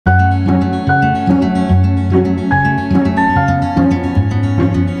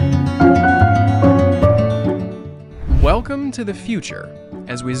Welcome to the future.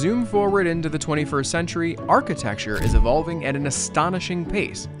 As we zoom forward into the 21st century, architecture is evolving at an astonishing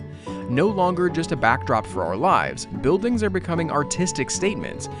pace. No longer just a backdrop for our lives, buildings are becoming artistic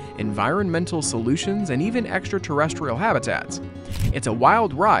statements, environmental solutions, and even extraterrestrial habitats. It's a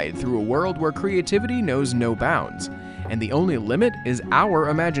wild ride through a world where creativity knows no bounds, and the only limit is our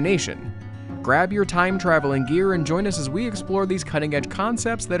imagination. Grab your time-traveling gear and join us as we explore these cutting-edge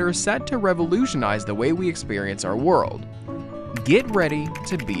concepts that are set to revolutionize the way we experience our world. Get ready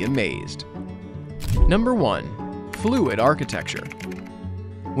to be amazed. Number 1. Fluid architecture.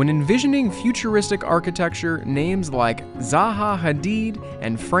 When envisioning futuristic architecture, names like Zaha Hadid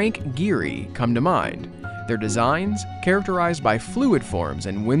and Frank Gehry come to mind. Their designs, characterized by fluid forms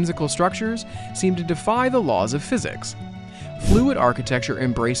and whimsical structures, seem to defy the laws of physics. Fluid architecture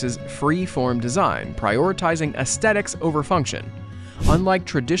embraces free-form design, prioritizing aesthetics over function. Unlike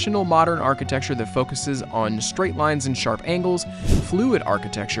traditional modern architecture that focuses on straight lines and sharp angles, fluid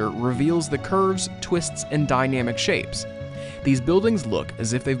architecture reveals the curves, twists, and dynamic shapes. These buildings look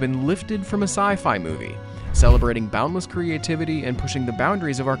as if they've been lifted from a sci-fi movie, celebrating boundless creativity and pushing the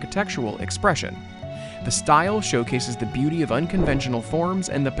boundaries of architectural expression. The style showcases the beauty of unconventional forms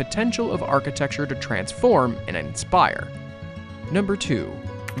and the potential of architecture to transform and inspire. Number 2.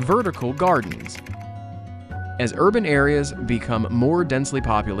 Vertical gardens. As urban areas become more densely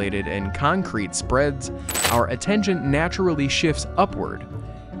populated and concrete spreads, our attention naturally shifts upward.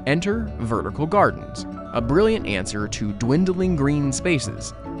 Enter vertical gardens, a brilliant answer to dwindling green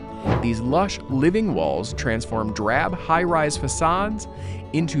spaces. These lush, living walls transform drab, high-rise facades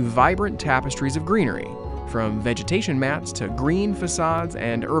into vibrant tapestries of greenery. From vegetation mats to green facades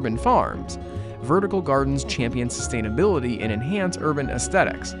and urban farms, vertical gardens champion sustainability and enhance urban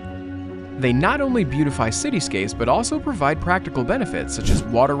aesthetics. They not only beautify cityscapes but also provide practical benefits such as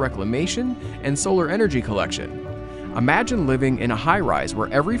water reclamation and solar energy collection. Imagine living in a high-rise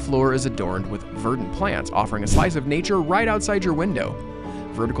where every floor is adorned with verdant plants, offering a slice of nature right outside your window.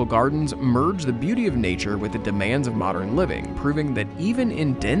 Vertical gardens merge the beauty of nature with the demands of modern living, proving that even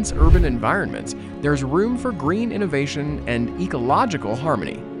in dense urban environments, there's room for green innovation and ecological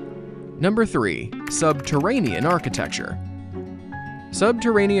harmony. Number 3. Subterranean architecture.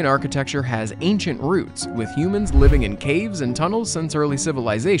 Subterranean architecture has ancient roots, with humans living in caves and tunnels since early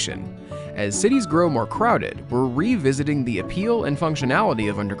civilization. As cities grow more crowded, we're revisiting the appeal and functionality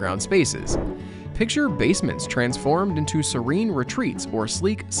of underground spaces. Picture basements transformed into serene retreats or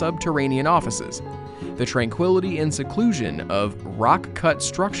sleek subterranean offices. The tranquility and seclusion of rock-cut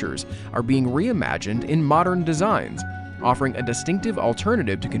structures are being reimagined in modern designs, offering a distinctive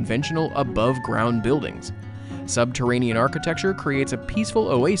alternative to conventional above-ground buildings. Subterranean architecture creates a peaceful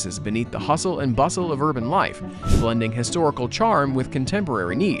oasis beneath the hustle and bustle of urban life, blending historical charm with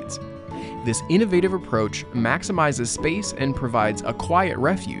contemporary needs. This innovative approach maximizes space and provides a quiet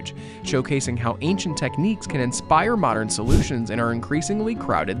refuge, showcasing how ancient techniques can inspire modern solutions in our increasingly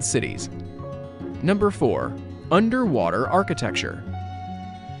crowded cities. Number 4. Underwater architecture.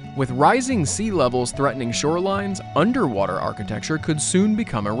 With rising sea levels threatening shorelines, underwater architecture could soon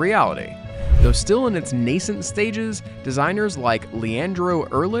become a reality. Though still in its nascent stages, designers like Leandro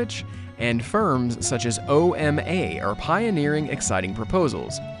Ehrlich and firms such as OMA are pioneering exciting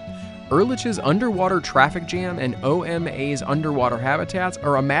proposals. Ehrlich's underwater traffic jam and OMA's underwater habitats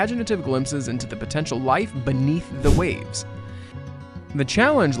are imaginative glimpses into the potential life beneath the waves. The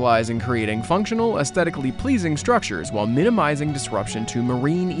challenge lies in creating functional, aesthetically pleasing structures while minimizing disruption to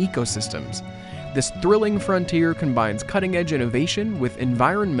marine ecosystems. This thrilling frontier combines cutting-edge innovation with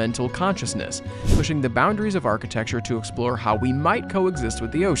environmental consciousness, pushing the boundaries of architecture to explore how we might coexist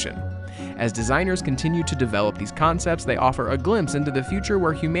with the ocean. As designers continue to develop these concepts, they offer a glimpse into the future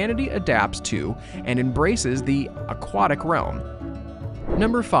where humanity adapts to and embraces the aquatic realm.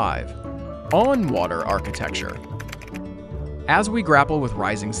 Number 5. On-water architecture. As we grapple with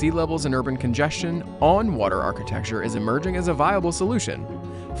rising sea levels and urban congestion, on-water architecture is emerging as a viable solution.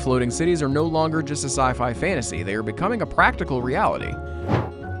 Floating cities are no longer just a sci-fi fantasy, they are becoming a practical reality.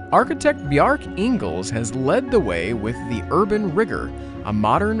 Architect Bjarke Ingels has led the way with the Urban Rigger, a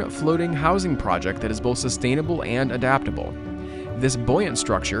modern floating housing project that is both sustainable and adaptable. This buoyant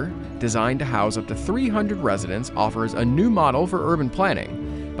structure, designed to house up to 300 residents, offers a new model for urban planning.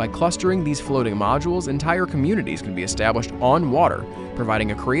 By clustering these floating modules, entire communities can be established on water,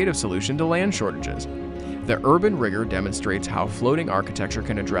 providing a creative solution to land shortages. The Urban Rigger demonstrates how floating architecture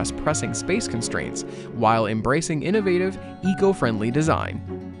can address pressing space constraints while embracing innovative, eco-friendly design.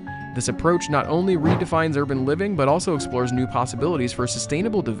 This approach not only redefines urban living but also explores new possibilities for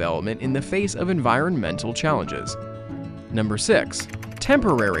sustainable development in the face of environmental challenges. Number 6.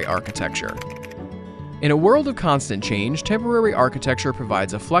 Temporary architecture. In a world of constant change, temporary architecture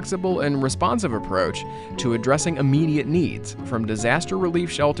provides a flexible and responsive approach to addressing immediate needs. From disaster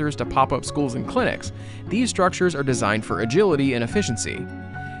relief shelters to pop-up schools and clinics, these structures are designed for agility and efficiency.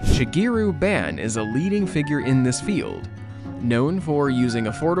 Shigeru Ban is a leading figure in this field, known for using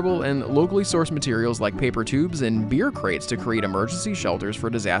affordable and locally sourced materials like paper tubes and beer crates to create emergency shelters for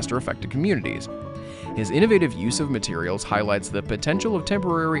disaster-affected communities. His innovative use of materials highlights the potential of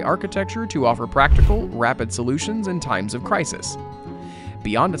temporary architecture to offer practical, rapid solutions in times of crisis.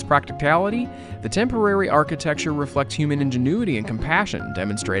 Beyond its practicality, the temporary architecture reflects human ingenuity and compassion,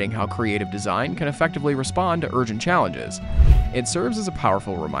 demonstrating how creative design can effectively respond to urgent challenges. It serves as a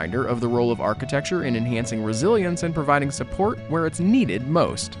powerful reminder of the role of architecture in enhancing resilience and providing support where it's needed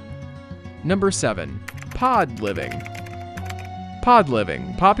most. Number 7. Pod living. Pod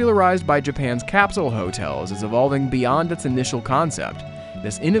living, popularized by Japan's capsule hotels, is evolving beyond its initial concept.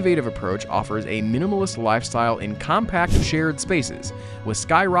 This innovative approach offers a minimalist lifestyle in compact shared spaces. With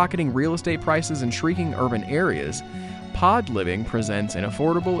skyrocketing real estate prices and shrinking urban areas, pod living presents an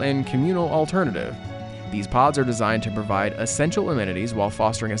affordable and communal alternative. These pods are designed to provide essential amenities while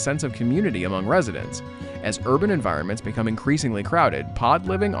fostering a sense of community among residents. As urban environments become increasingly crowded, pod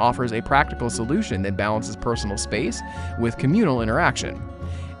living offers a practical solution that balances personal space with communal interaction.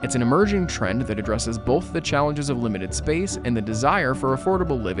 It's an emerging trend that addresses both the challenges of limited space and the desire for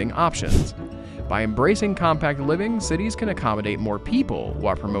affordable living options. By embracing compact living, cities can accommodate more people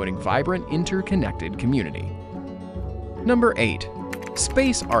while promoting vibrant, interconnected community. Number 8.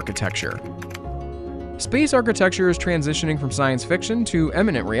 Space architecture. Space architecture is transitioning from science fiction to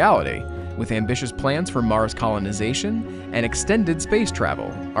imminent reality. With ambitious plans for Mars colonization and extended space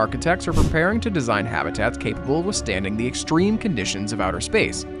travel, architects are preparing to design habitats capable of withstanding the extreme conditions of outer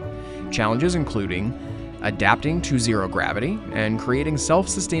space. Challenges including adapting to zero gravity and creating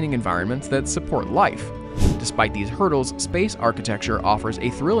self-sustaining environments that support life. Despite these hurdles, space architecture offers a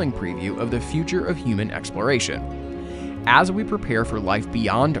thrilling preview of the future of human exploration. As we prepare for life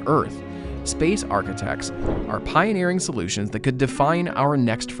beyond Earth, space architects are pioneering solutions that could define our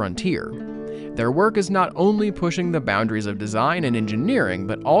next frontier. Their work is not only pushing the boundaries of design and engineering,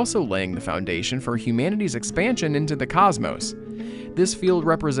 but also laying the foundation for humanity's expansion into the cosmos. This field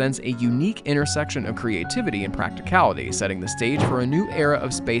represents a unique intersection of creativity and practicality, setting the stage for a new era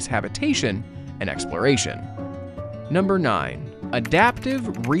of space habitation and exploration. Number 9. Adaptive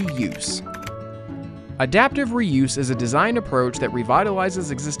reuse. Adaptive reuse is a design approach that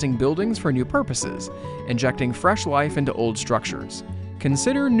revitalizes existing buildings for new purposes, injecting fresh life into old structures.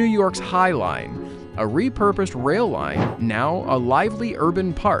 Consider New York's High Line, a repurposed rail line, now a lively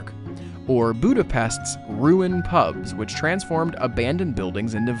urban park, or Budapest's ruined pubs, which transformed abandoned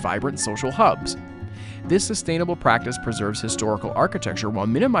buildings into vibrant social hubs. This sustainable practice preserves historical architecture while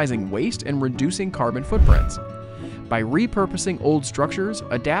minimizing waste and reducing carbon footprints. By repurposing old structures,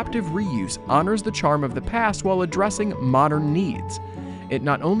 adaptive reuse honors the charm of the past while addressing modern needs. It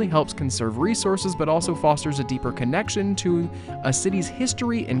not only helps conserve resources, but also fosters a deeper connection to a city's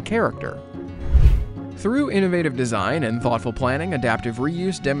history and character. Through innovative design and thoughtful planning, adaptive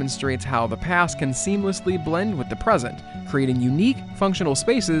reuse demonstrates how the past can seamlessly blend with the present, creating unique, functional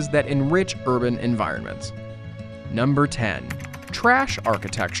spaces that enrich urban environments. Number 10. Trash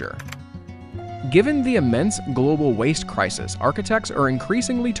architecture. Given the immense global waste crisis, architects are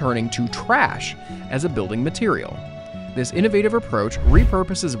increasingly turning to trash as a building material. This innovative approach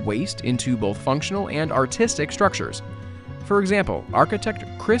repurposes waste into both functional and artistic structures. For example, architect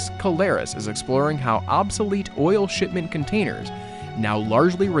Chris Colaris is exploring how obsolete oil shipment containers, now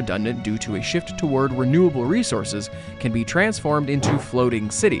largely redundant due to a shift toward renewable resources, can be transformed into floating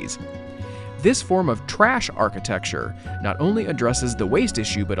cities. This form of trash architecture not only addresses the waste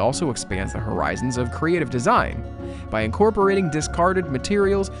issue but also expands the horizons of creative design. By incorporating discarded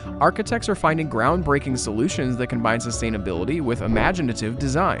materials, architects are finding groundbreaking solutions that combine sustainability with imaginative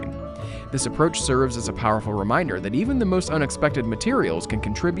design. This approach serves as a powerful reminder that even the most unexpected materials can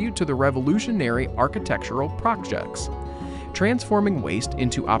contribute to the revolutionary architectural projects, transforming waste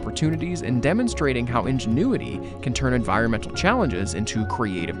into opportunities and demonstrating how ingenuity can turn environmental challenges into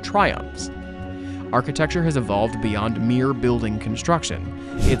creative triumphs. Architecture has evolved beyond mere building construction.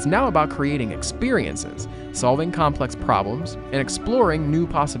 It's now about creating experiences, solving complex problems, and exploring new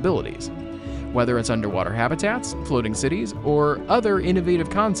possibilities. Whether it's underwater habitats, floating cities, or other innovative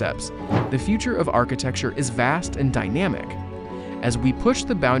concepts, the future of architecture is vast and dynamic. As we push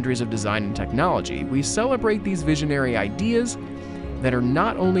the boundaries of design and technology, we celebrate these visionary ideas that are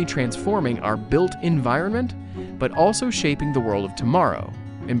not only transforming our built environment, but also shaping the world of tomorrow.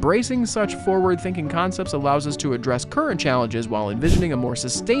 Embracing such forward-thinking concepts allows us to address current challenges while envisioning a more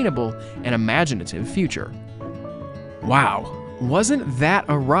sustainable and imaginative future. Wow, wasn't that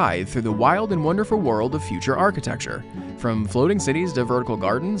a ride through the wild and wonderful world of future architecture? From floating cities to vertical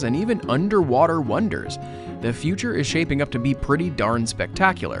gardens and even underwater wonders, the future is shaping up to be pretty darn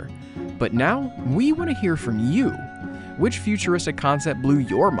spectacular. But now, we want to hear from you. Which futuristic concept blew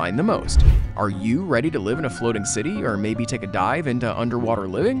your mind the most? Are you ready to live in a floating city or maybe take a dive into underwater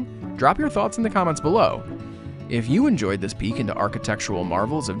living? Drop your thoughts in the comments below. If you enjoyed this peek into architectural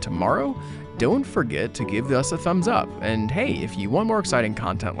marvels of tomorrow, don't forget to give us a thumbs up. And hey, if you want more exciting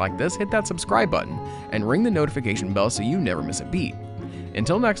content like this, hit that subscribe button and ring the notification bell so you never miss a beat.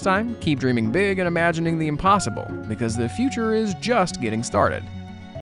 Until next time, keep dreaming big and imagining the impossible, because the future is just getting started.